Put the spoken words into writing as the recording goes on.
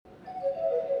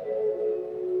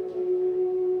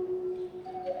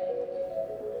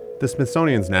The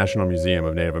Smithsonian's National Museum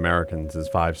of Native Americans is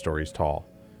 5 stories tall.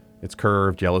 Its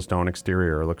curved Yellowstone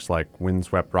exterior looks like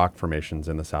windswept rock formations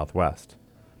in the southwest.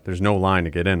 There's no line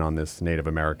to get in on this Native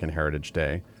American Heritage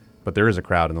Day, but there is a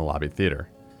crowd in the lobby theater.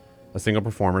 A single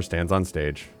performer stands on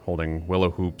stage, holding willow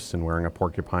hoops and wearing a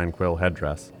porcupine quill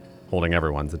headdress, holding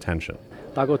everyone's attention.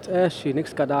 Yellowbird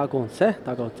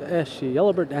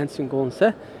Dancing.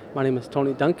 My name is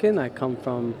Tony Duncan. I come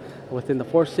from within the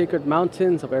Four Sacred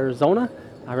Mountains of Arizona.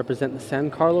 I represent the San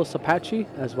Carlos Apache,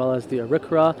 as well as the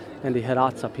Arikara and the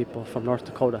Hidatsa people from North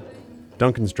Dakota.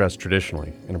 Duncan's dressed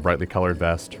traditionally in a brightly colored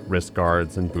vest, wrist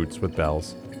guards, and boots with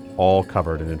bells, all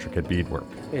covered in intricate beadwork.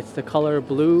 It's the color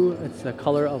blue. It's the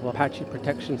color of Apache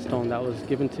protection stone that was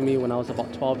given to me when I was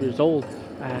about 12 years old.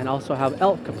 And I also have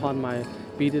elk upon my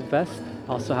beaded vest.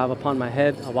 I also have upon my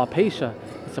head a wapaisha.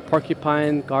 It's a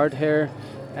porcupine guard hair.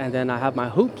 And then I have my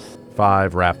hoops.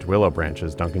 5 wrapped willow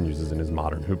branches Duncan uses in his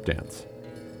modern hoop dance.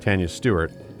 Tanya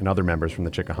Stewart and other members from the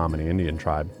Chickahominy Indian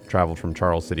tribe traveled from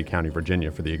Charles City County,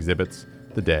 Virginia for the exhibits,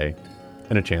 the day,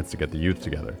 and a chance to get the youth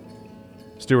together.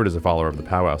 Stewart is a follower of the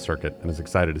powwow circuit and is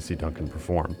excited to see Duncan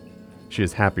perform. She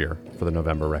is happier for the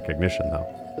November recognition, though.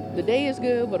 The day is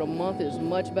good, but a month is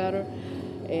much better.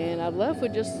 And I'd love for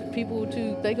just people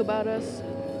to think about us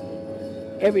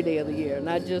every day of the year,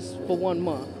 not just for 1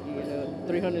 month,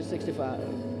 365.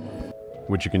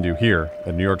 Which you can do here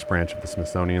at New York's branch of the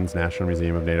Smithsonian's National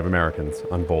Museum of Native Americans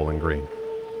on Bowling Green.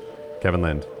 Kevin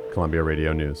Lind, Columbia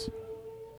Radio News.